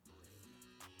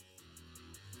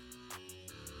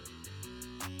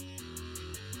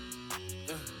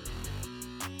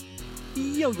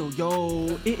Yo, yo,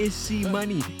 yo, it is C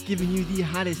Money giving you the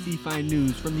hottest DeFi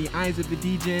news from the eyes of a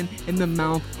DJ and the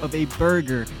mouth of a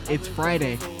burger. It's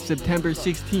Friday, September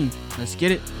 16th. Let's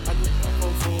get it.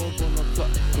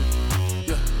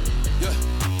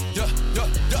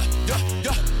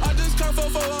 I just come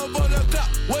for up on the clock.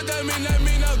 What that mean? That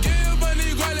mean I'm getting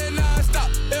money grinding non-stop.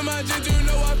 In my jeans, you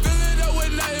know I fill it up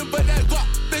with nothing but that guap.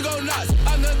 Big ol' knots.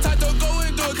 I'm the type to go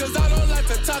and do it, cause I don't like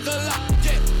to talk a lot.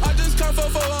 Yeah, I just come for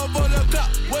up on the clock.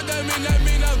 What that mean? That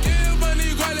mean I'm getting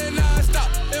money grinding non-stop.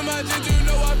 In my jeans, you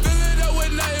know I fill it up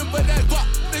with nothing but that guap.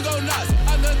 Big ol' knots.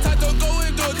 I'm the type to go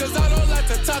and do it, cause I don't like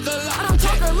to talk a lot. I don't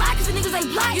talk a lot, cause the niggas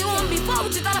ain't blind. You don't want me before,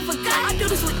 but you thought I forgot. I do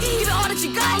this with ease, give it all that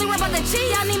you got. Only worry about that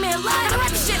cheese, I need me a lot. Gotta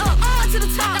wrap this shit up, all to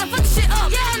the top. Gotta fuck this shit up,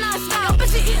 yeah, non-stop. Yo,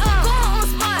 bitch, you eat up, go on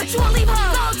spot. But you won't leave her,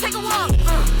 go take a walk.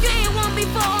 You ain't want me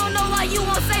before, I don't know why you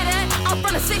won't say that. I'm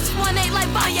from the 618 like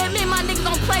Bob, yeah, me and my niggas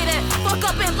don't play that. Fuck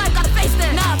up in life, gotta face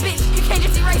that. Nah, bitch, you can't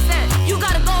just erase that. You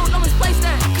gotta go, don't misplace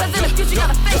that. Cause in the future, you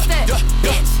gotta face that, bitch.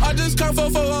 I just come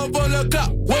for up on the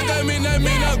clock. What that mean? That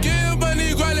mean I'm getting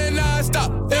money grinding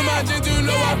non-stop. In my jeans, you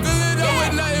know I fill it up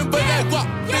with nothing but that guap.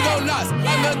 Big ol' knots.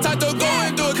 I'm the type to go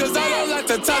and do it, cause I don't like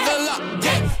to talk a lot.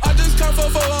 Yeah, I just come for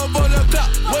up on the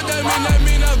clock. What that mean? That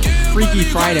mean I'm getting Freaky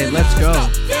money Friday, grinding let's go.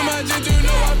 non-stop. In my jeans, you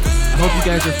know I fill it I hope you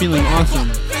guys are feeling awesome.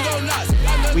 Big ol' knots.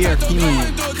 I'm the We are type to go feeling and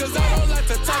it. do it, cause I don't like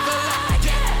to talk a lot.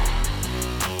 Yeah.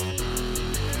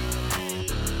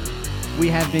 We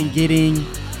have been getting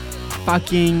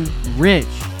fucking rich.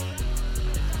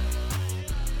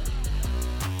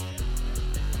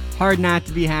 Hard not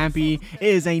to be happy. It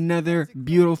is another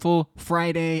beautiful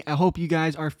Friday. I hope you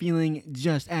guys are feeling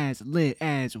just as lit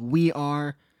as we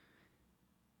are.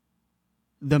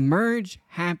 The merge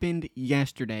happened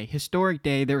yesterday. Historic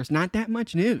day. There was not that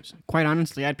much news. Quite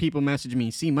honestly, I had people message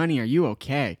me, "C Money, are you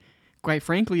okay?" Quite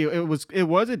frankly, it was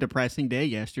a depressing day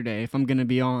yesterday, if I'm going to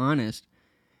be all honest.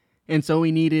 And so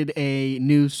we needed a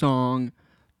new song.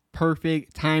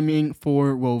 Perfect timing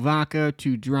for Wovaka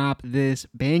to drop this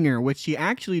banger, which she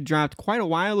actually dropped quite a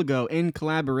while ago in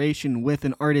collaboration with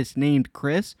an artist named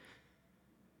Chris.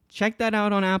 Check that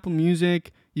out on Apple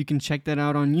Music. You can check that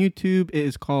out on YouTube. It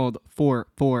is called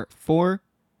 444.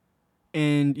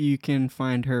 And you can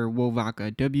find her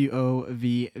Wovaka,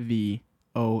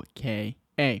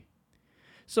 Wovvoka.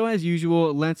 So as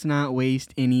usual, let's not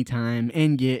waste any time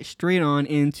and get straight on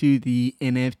into the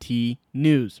NFT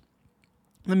news.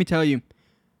 Let me tell you,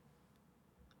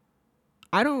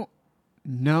 I don't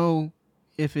know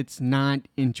if it's not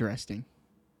interesting.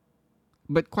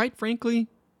 But quite frankly,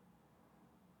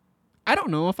 I don't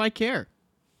know if I care.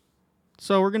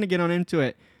 So we're going to get on into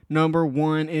it. Number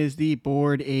one is the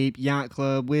Bored Ape Yacht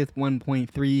Club with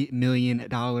 $1.3 million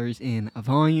in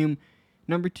volume.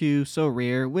 Number two, So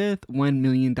Rare with $1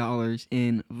 million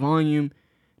in volume.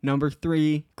 Number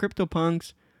three,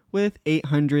 CryptoPunks with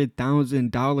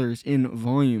 $800,000 in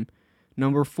volume.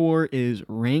 Number four is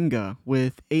Ranga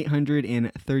with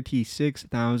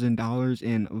 $836,000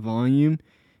 in volume.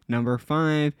 Number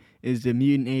five is the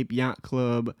Mutant Ape Yacht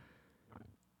Club.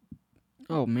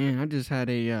 Oh man, I just had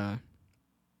a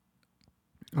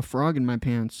frog in my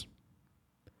pants.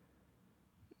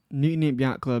 Mutant Ape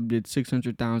Yacht Club did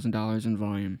 $600,000 in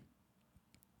volume.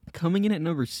 Coming in at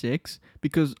number 6,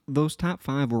 because those top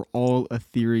 5 were all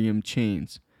Ethereum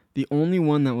chains. The only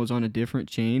one that was on a different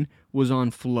chain was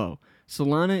on Flow.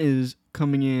 Solana is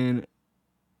coming in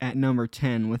at number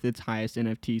 10 with its highest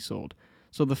NFT sold.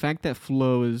 So the fact that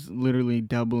Flow is literally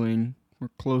doubling, or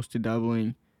close to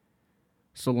doubling,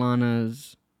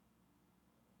 Solana's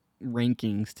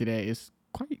rankings today is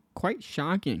quite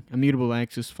shocking. Immutable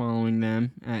X is following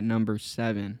them at number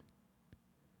 7.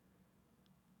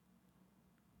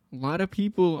 A lot of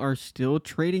people are still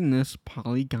trading this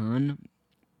Polygon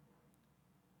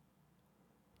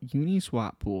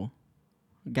Uniswap pool.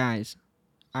 Guys,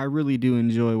 I really do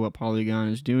enjoy what Polygon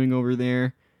is doing over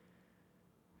there.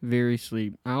 Very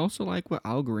sleep. I also like what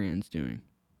Algorand's doing.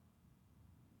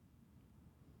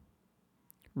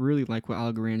 Really like what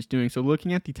Algorand's doing. So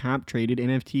looking at the top traded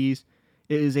NFTs,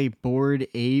 it is a Bored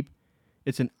Ape.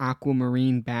 It's an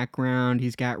aquamarine background.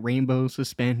 He's got rainbow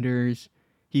suspenders.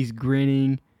 He's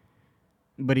grinning.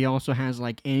 But he also has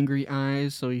like angry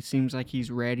eyes. So he seems like he's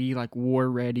ready, like war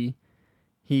ready.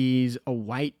 He's a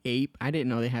white ape. I didn't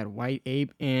know they had white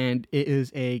ape. And it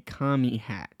is a commie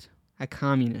hat. A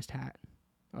communist hat.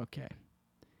 Okay.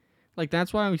 Like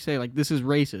that's why we say like this is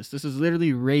racist. This is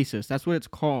literally racist. That's what it's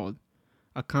called.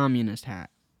 A communist hat.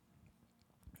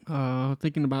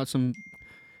 Thinking about some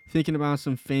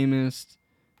famous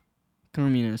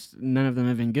communists. None of them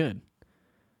have been good.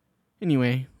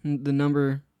 Anyway, the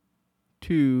number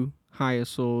 2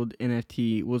 highest sold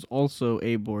NFT was also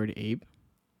a Bored Ape.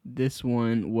 This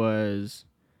one was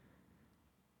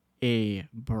it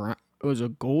was a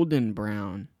golden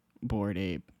brown Bored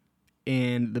Ape,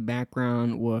 and the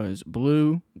background was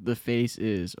blue. The face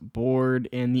is bored,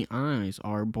 and the eyes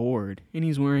are bored, and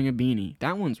he's wearing a beanie.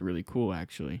 That one's really cool,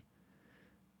 actually.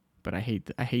 But I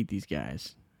hate these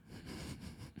guys.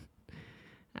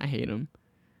 I hate them.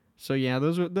 So yeah,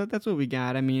 that's what we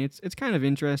got. I mean, it's kind of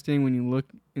interesting when you look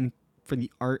for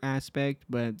the art aspect,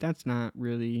 but that's not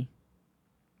really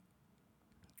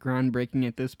groundbreaking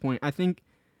at this point. I think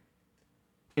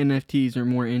NFTs are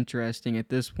more interesting at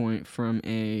this point from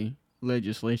a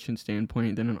legislation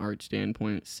standpoint than an art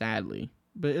standpoint, sadly.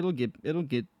 But it'll get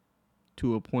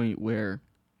to a point where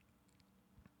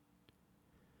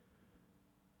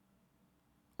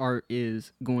art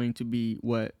is going to be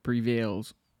what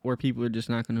prevails, or people are just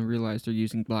not going to realize they're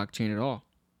using blockchain at all.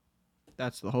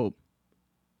 That's the hope.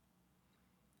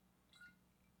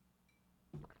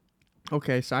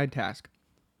 Okay, side task.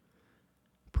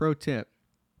 Pro tip.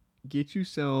 Get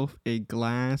yourself a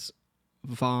glass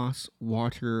Voss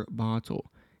water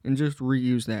bottle and just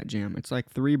reuse that gem. It's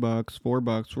like $3,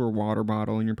 $4 for a water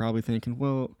bottle, and you're probably thinking,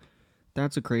 well,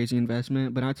 that's a crazy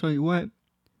investment. But I tell you what,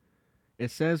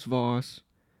 it says Voss,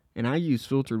 and I use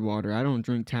filtered water. I don't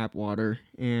drink tap water,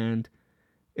 and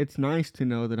it's nice to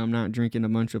know that I'm not drinking a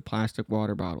bunch of plastic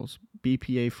water bottles.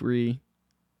 BPA free,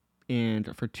 and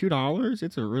for $2,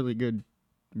 it's a really good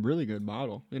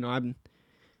bottle. You know,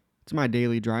 it's my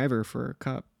daily driver for a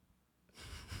cup.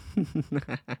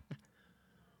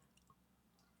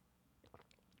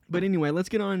 But anyway, let's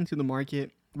get on into the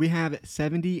market. We have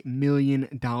 $70 million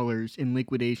in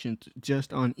liquidations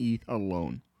just on ETH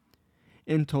alone.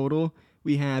 In total,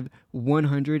 we have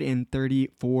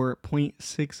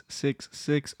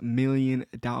 $134.666 million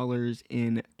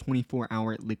in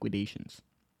 24-hour liquidations.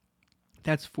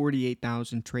 That's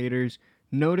 48,000 traders.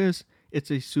 Notice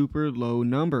it's a super low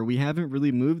number. We haven't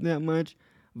really moved that much.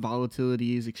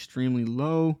 Volatility is extremely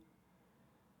low.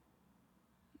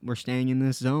 We're staying in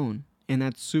this zone, and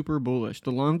that's super bullish.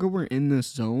 The longer we're in this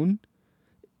zone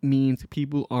means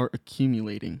people are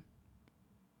accumulating.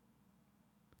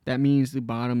 That means the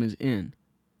bottom is in.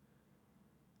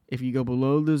 If you go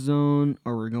below the zone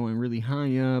or we're going really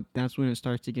high up, that's when it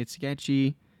starts to get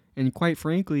sketchy. And quite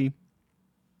frankly,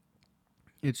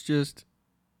 it's just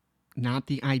not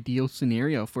the ideal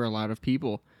scenario for a lot of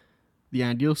people. The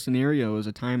ideal scenario is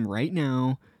a time right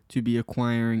now to be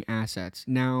acquiring assets.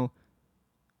 Now,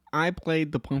 I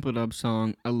played the Pump It Up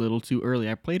song a little too early.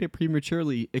 I played it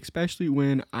prematurely, especially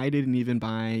when I didn't even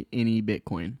buy any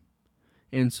Bitcoin.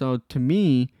 And so to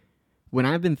me, when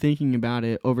I've been thinking about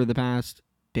it over the past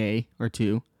day or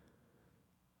two,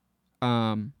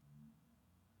 I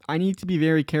need to be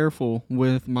very careful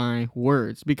with my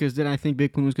words, because did I think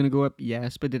Bitcoin was going to go up?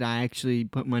 Yes. But did I actually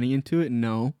put money into it?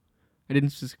 No. I didn't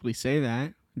specifically say that.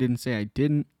 I didn't say I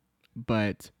didn't,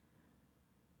 but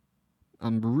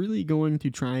I'm really going to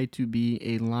try to be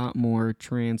a lot more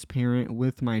transparent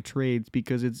with my trades,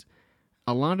 because it's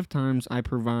a lot of times I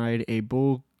provide a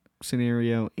bull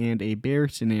scenario and a bear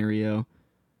scenario,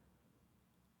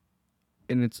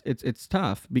 and it's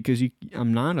tough because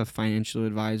I'm not a financial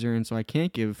advisor, and so I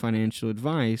can't give financial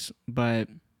advice, but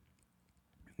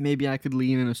maybe I could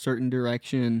lean in a certain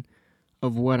direction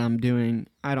of what I'm doing.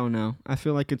 I don't know. I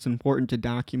feel like it's important to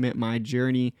document my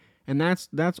journey, and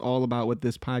that's all about what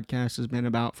this podcast has been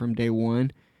about from day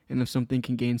one. And if something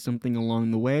can gain something along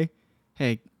the way,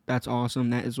 hey, that's awesome.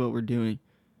 That is what we're doing.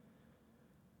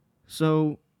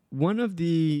 So one of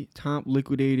the top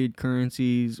liquidated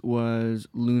currencies was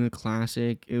Luna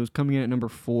Classic. It was coming in at number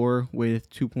 4 with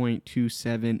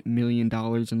 $2.27 million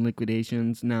in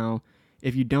liquidations. Now,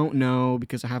 if you don't know,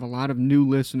 because I have a lot of new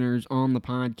listeners on the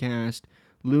podcast,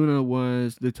 Luna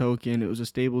was the token. It was a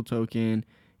stable token,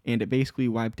 and it basically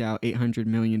wiped out $800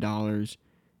 million.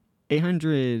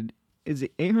 Is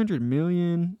it 800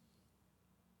 million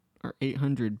or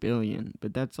 800 billion?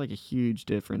 But that's like a huge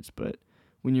difference. But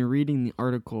when you're reading the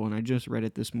article, and I just read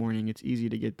it this morning, it's easy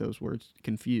to get those words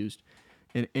confused,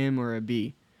 an M or a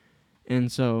B.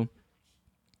 And so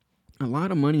a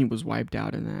lot of money was wiped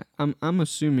out in that. I'm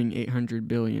assuming 800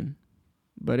 billion,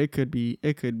 but it could be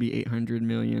 800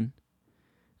 million.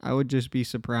 I would just be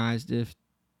surprised if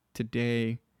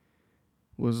today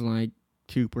was like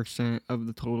 2% of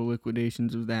the total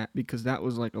liquidations of that, because that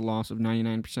was like a loss of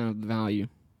 99% of the value.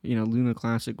 You know, Luna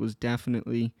Classic was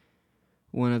definitely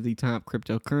one of the top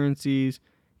cryptocurrencies,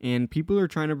 and people are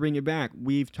trying to bring it back.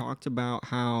 We've talked about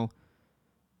how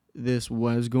this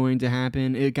was going to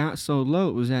happen. It got so low,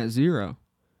 it was at 0.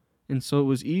 And so it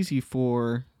was easy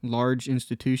for large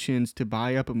institutions to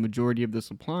buy up a majority of the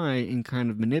supply and kind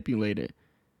of manipulate it.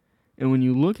 And when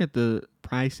you look at the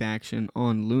price action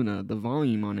on Luna, the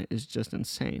volume on it is just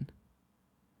insane.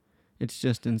 It's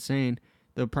just insane.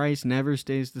 The price never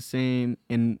stays the same,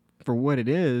 and for what it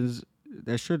is,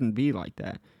 that shouldn't be like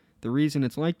that. The reason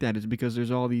it's like that is because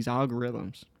there's all these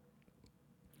algorithms.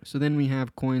 So then we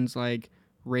have coins like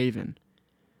Raven.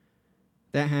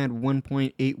 That had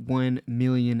 $1.81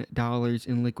 million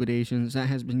in liquidations. That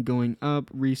has been going up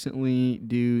recently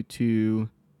due to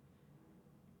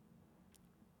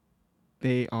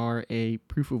they are a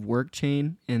proof of work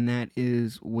chain, and that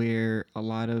is where a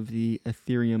lot of the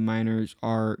Ethereum miners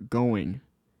are going.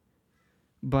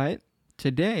 But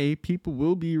today, people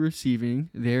will be receiving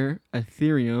their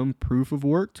Ethereum proof of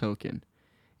work token.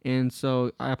 And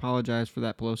so I apologize for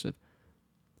that plosive.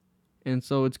 And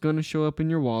so it's going to show up in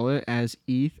your wallet as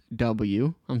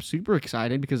ETHW. I'm super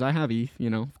excited because I have ETH,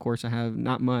 Of course, I have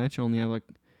not much. I only have like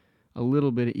a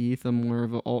little bit of ETH. I'm more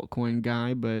of an altcoin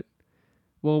guy, but,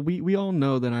 well, we all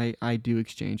know that I do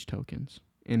exchange tokens.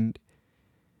 And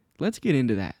let's get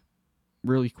into that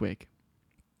really quick.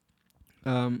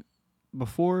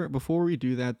 Before we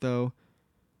do that, though,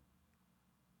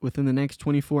 within the next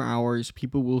 24 hours,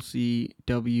 people will see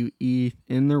WETH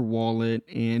in their wallet,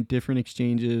 and different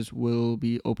exchanges will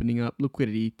be opening up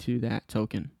liquidity to that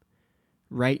token.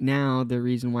 Right now, the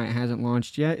reason why it hasn't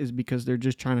launched yet is because they're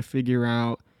just trying to figure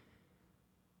out,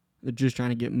 they're just trying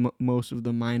to get most of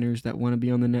the miners that want to be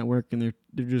on the network, and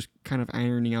they're just kind of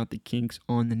ironing out the kinks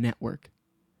on the network.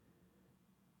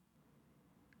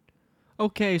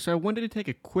 Okay, so I wanted to take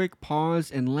a quick pause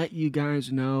and let you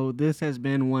guys know this has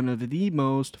been one of the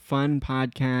most fun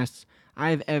podcasts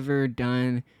I've ever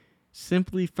done,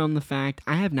 simply from the fact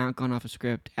I have not gone off a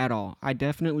script at all. I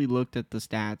definitely looked at the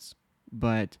stats,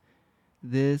 but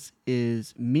this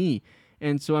is me.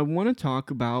 And so I want to talk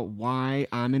about why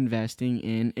I'm investing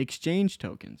in exchange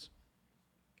tokens.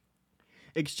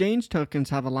 Exchange tokens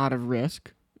have a lot of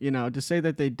risk. To say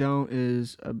that they don't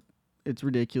it's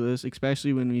ridiculous,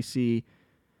 especially when we see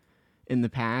in the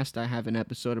past, I have an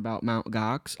episode about Mt.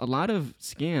 Gox. A lot of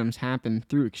scams happen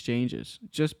through exchanges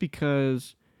just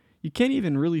because you can't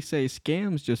even really say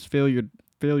scams, just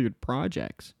failed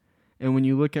projects. And when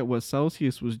you look at what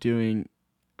Celsius was doing,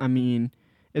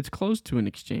 it's close to an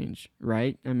exchange,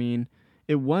 right?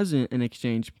 It wasn't an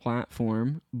exchange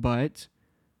platform, but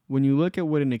when you look at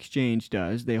what an exchange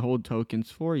does, they hold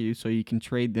tokens for you so you can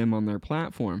trade them on their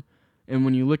platform. And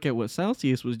when you look at what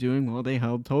Celsius was doing, well, they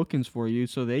held tokens for you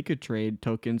so they could trade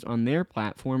tokens on their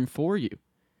platform for you.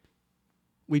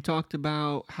 We talked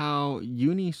about how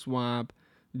Uniswap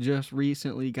just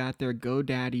recently got their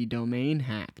GoDaddy domain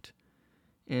hacked.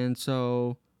 And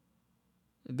so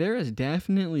there is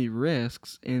definitely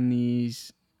risks in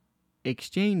these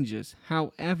exchanges.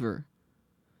 However,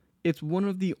 it's one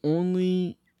of the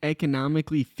only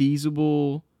economically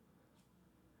feasible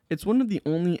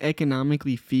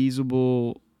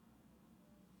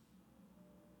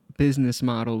business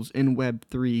models in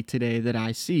Web3 today that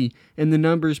I see, and the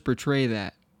numbers portray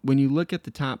that. When you look at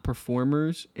the top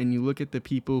performers and you look at the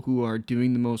people who are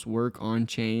doing the most work on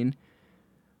chain,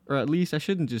 or at least I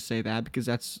shouldn't just say that because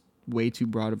that's way too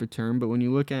broad of a term, but when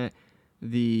you look at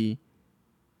the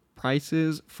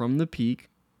prices from the peak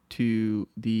to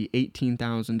the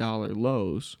 $18,000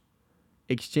 lows,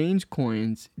 exchange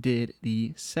coins did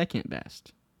the second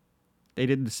best. They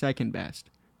did the second best.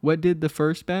 What did the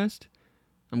first best?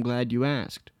 I'm glad you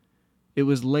asked. It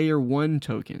was layer 1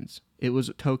 tokens. It was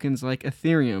tokens like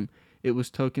Ethereum. It was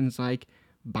tokens like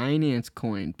Binance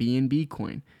Coin, BNB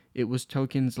Coin. It was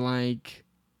tokens like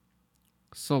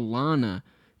Solana.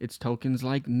 It's tokens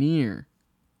like Near.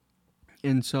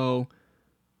 And so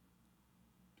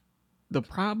the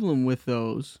problem with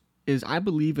those is I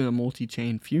believe in a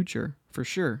multi-chain future, for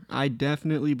sure. I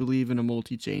definitely believe in a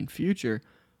multi-chain future.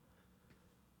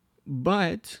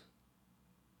 But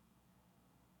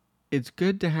it's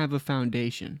good to have a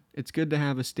foundation. It's good to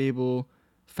have a stable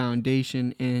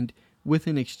foundation, and with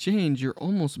an exchange, you're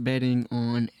almost betting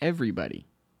on everybody.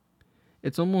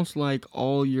 It's almost like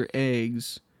all your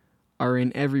eggs are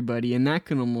in everybody, and that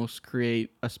can almost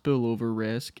create a spillover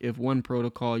risk. If one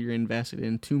protocol you're invested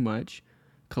in too much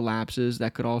collapses,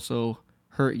 that could also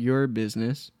hurt your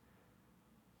business.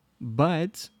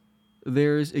 But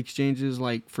there's exchanges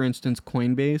like, for instance,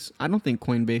 Coinbase. I don't think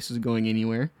Coinbase is going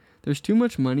anywhere. There's too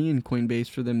much money in Coinbase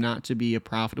for them not to be a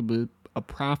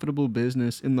profitable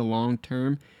business in the long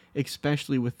term,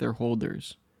 especially with their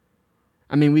holders.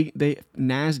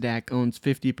 NASDAQ owns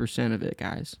 50% of it,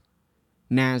 guys.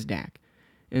 NASDAQ.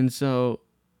 And so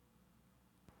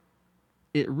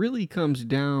it really comes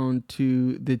down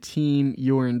to the team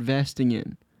you're investing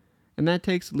in. And that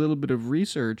takes a little bit of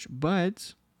research,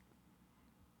 but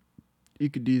you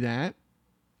could do that.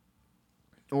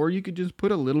 Or you could just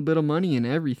put a little bit of money in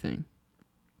everything.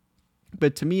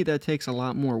 But to me, that takes a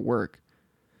lot more work.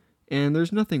 And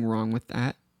there's nothing wrong with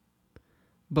that.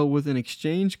 But with an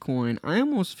exchange coin, I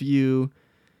almost view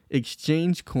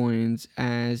exchange coins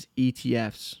as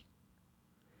ETFs.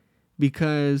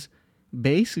 Because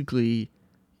basically,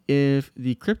 if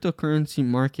the cryptocurrency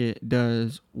market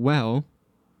does well,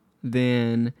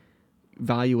 then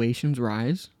valuations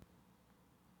rise.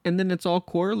 And then it's all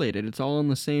correlated. It's all in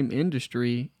the same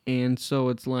industry. And so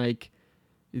it's like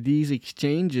these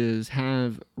exchanges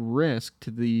have risk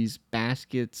to these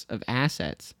baskets of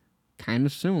assets, kind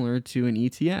of similar to an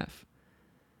ETF.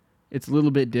 It's a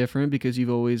little bit different because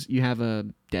you have a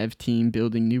dev team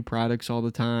building new products all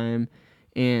the time.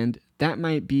 And that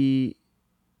might be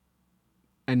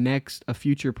a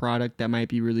future product that might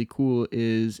be really cool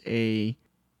is a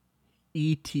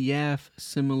ETF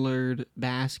similar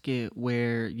basket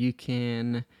where you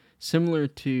can, similar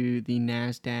to the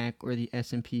NASDAQ or the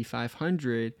S&P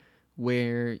 500,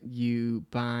 where you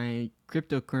buy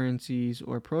cryptocurrencies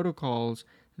or protocols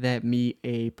that meet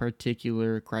a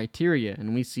particular criteria.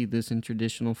 And we see this in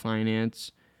traditional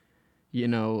finance,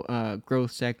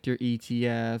 growth sector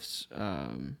ETFs,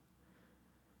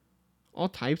 all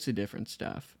types of different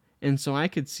stuff. And so I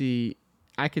could see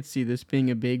this being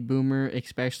a big boomer,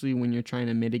 especially when you're trying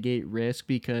to mitigate risk,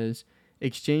 because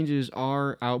exchanges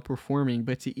are outperforming,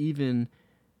 but to even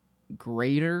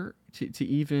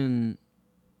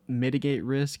mitigate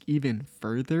risk even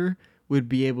further would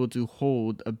be able to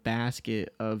hold a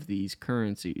basket of these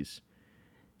currencies.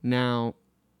 Now,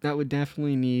 that would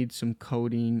definitely need some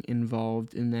coding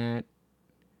involved in that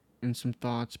and some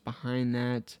thoughts behind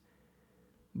that.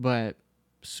 But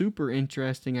super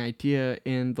interesting idea,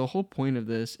 and the whole point of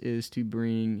this is to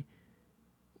bring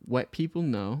what people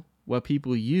know, what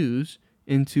people use,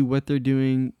 into what they're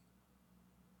doing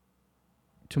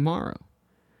tomorrow.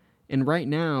 And right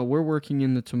now, we're working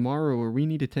in the tomorrow where we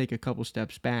need to take a couple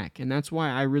steps back. And that's why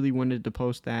I really wanted to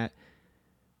post that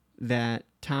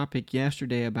topic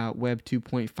yesterday about Web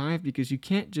 2.5, because you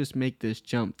can't just make this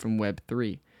jump from Web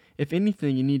 3. If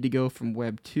anything, you need to go from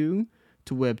Web 2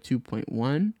 to Web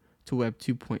 2.1 to Web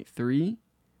 2.3,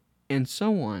 and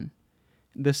so on.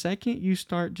 The second you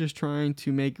start just trying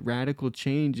to make radical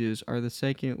changes are the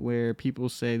second where people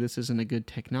say this isn't a good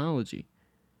technology.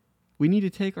 We need to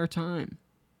take our time.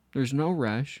 There's no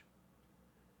rush.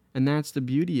 And that's the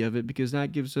beauty of it, because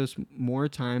that gives us more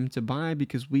time to buy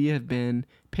because we have been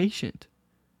patient.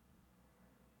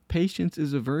 Patience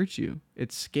is a virtue.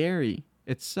 It's scary.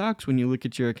 It sucks when you look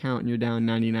at your account and you're down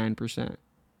 99%.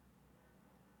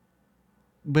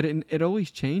 But it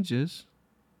always changes.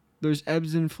 There's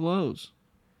ebbs and flows.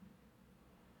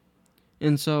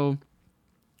 And so,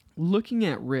 looking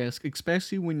at risk,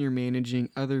 especially when you're managing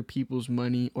other people's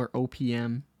money or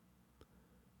OPM,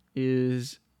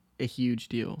 is a huge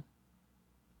deal.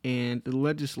 And the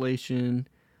legislation,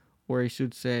 or I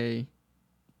should say,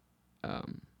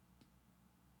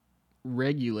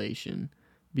 regulation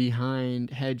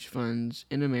behind hedge funds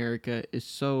in America is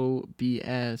so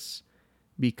BS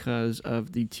because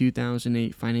of the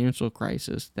 2008 financial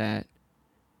crisis that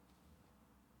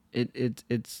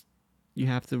it's you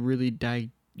have to really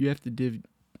you have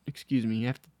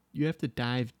to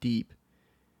dive deep.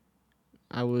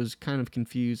 I was kind of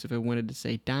confused if I wanted to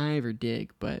say dive or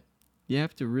dig, but you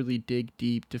have to really dig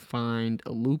deep to find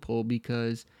a loophole,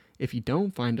 because if you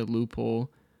don't find a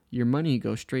loophole, your money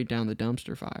goes straight down the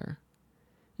dumpster fire.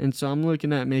 And so I'm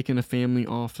looking at making a family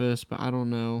office, but I don't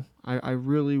know. I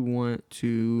really want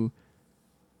to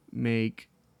make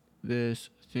this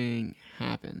thing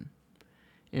happen.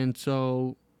 And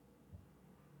so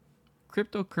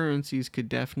cryptocurrencies could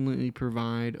definitely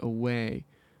provide a way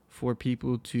for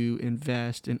people to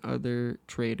invest in other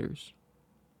traders.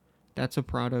 That's a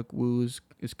product Woo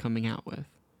is coming out with.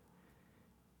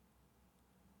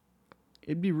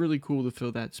 It'd be really cool to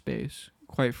fill that space,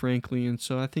 quite frankly. And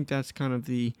so I think that's kind of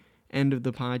the end of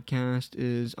the podcast.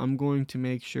 Is I'm going to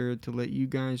make sure to let you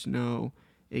guys know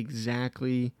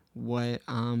exactly what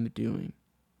I'm doing,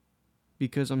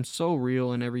 because I'm so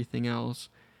real and everything else.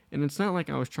 And it's not like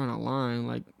I was trying to lie,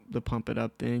 like the pump it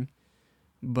up thing.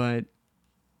 But,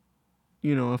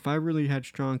 if I really had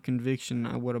strong conviction,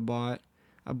 I would have bought.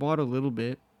 I bought a little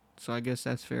bit, so I guess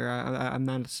that's fair. I'm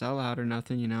not a sellout or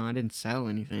nothing, I didn't sell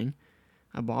anything.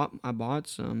 I bought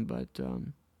some, but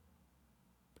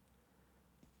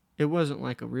it wasn't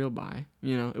like a real buy.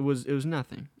 It was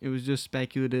nothing. It was just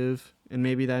speculative, and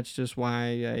maybe that's just why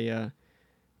I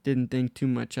didn't think too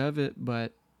much of it,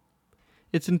 but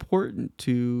it's important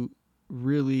to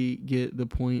really get the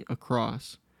point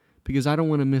across, because I don't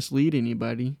want to mislead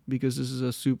anybody, because this is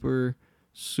a super,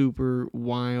 super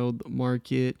wild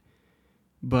market.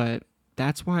 But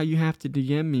that's why you have to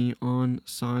DM me on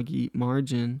Soggy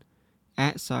Margin,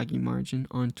 at Soggy Margin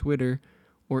on Twitter,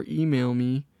 or email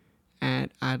me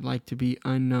at I'd like to be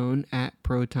unknown at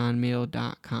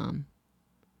protonmail.com.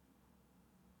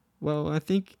 Well, I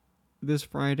think this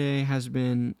Friday has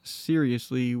been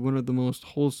seriously one of the most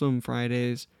wholesome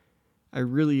Fridays. I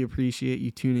really appreciate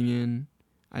you tuning in.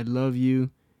 I love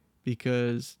you,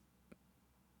 because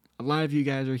a lot of you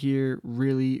guys are here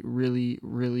really, really,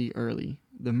 really early.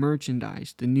 The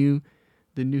merchandise, the new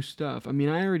stuff. I mean,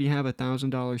 I already have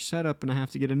 $1,000 set up, and I have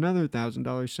to get another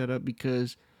 $1,000 set up,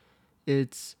 because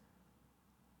it's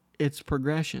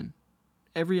progression.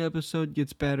 Every episode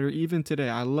gets better. Even today,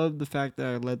 I love the fact that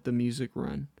I let the music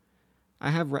run.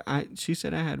 She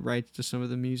said I had rights to some of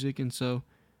the music, and so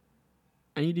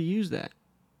I need to use that,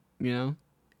 you know?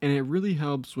 And it really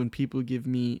helps when people give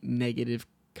me negative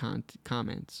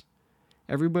comments.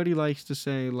 Everybody likes to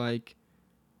say, like,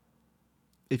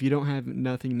 if you don't have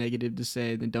nothing negative to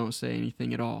say, then don't say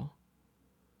anything at all.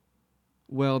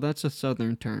 Well, that's a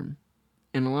Southern term.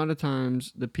 And a lot of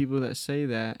times, the people that say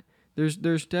that,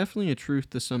 there's definitely a truth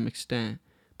to some extent.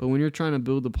 But when you're trying to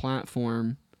build a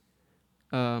platform,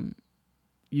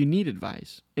 you need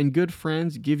advice. And good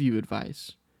friends give you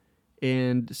advice.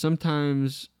 And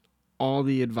sometimes all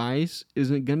the advice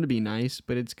isn't going to be nice,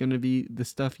 but it's going to be the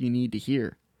stuff you need to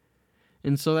hear.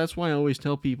 And so that's why I always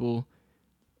tell people,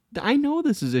 I know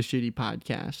this is a shitty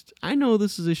podcast.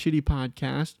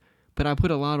 But I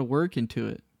put a lot of work into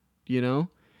it, you know?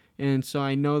 And so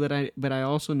I know that but I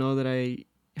also know that I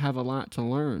have a lot to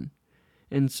learn.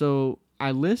 And so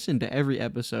I listen to every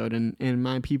episode, and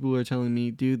my people are telling me,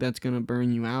 dude, that's going to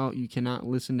burn you out. You cannot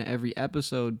listen to every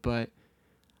episode, but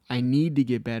I need to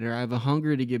get better. I have a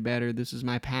hunger to get better. This is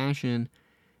my passion.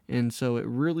 And so it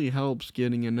really helps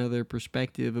getting another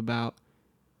perspective about,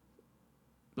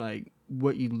 like,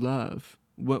 what you love,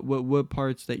 what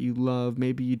parts that you love.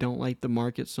 Maybe you don't like the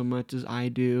market so much as I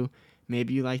do.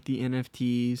 Maybe you like the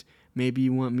NFTs. Maybe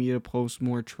you want me to post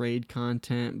more trade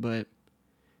content, but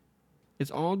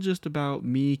it's all just about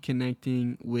me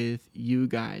connecting with you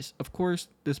guys. Of course,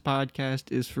 this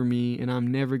podcast is for me, and I'm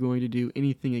never going to do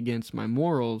anything against my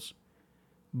morals,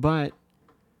 but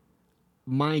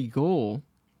my goal,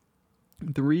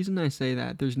 the reason I say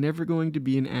that, there's never going to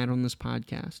be an ad on this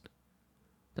podcast.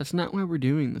 That's not why we're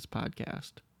doing this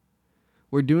podcast.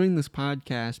 We're doing this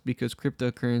podcast because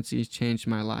cryptocurrency has changed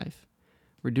my life.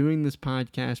 We're doing this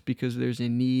podcast because there's a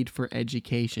need for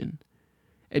education.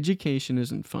 Education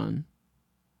isn't fun.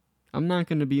 I'm not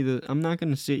going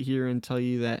to sit here and tell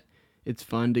you that it's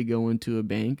fun to go into a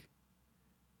bank.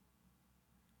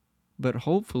 But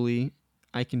hopefully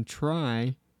I can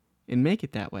try and make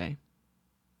it that way.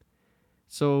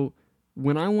 So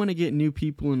when I want to get new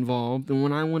people involved, and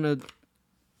when I want to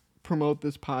promote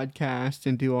this podcast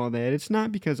and do all that, it's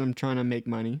not because I'm trying to make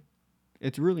money.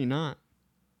 It's really not.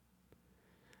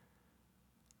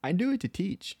 I do it to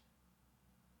teach.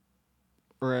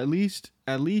 Or at least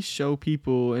show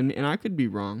people, and I could be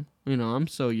wrong. You know, I'm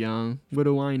so young. What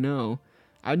do I know?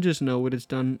 I just know what it's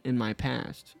done in my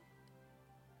past.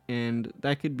 And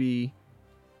that could be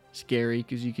scary,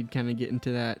 because you could kind of get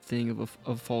into that thing of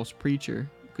a false preacher,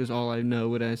 because all I know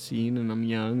what I've seen, and I'm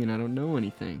young and I don't know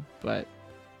anything. But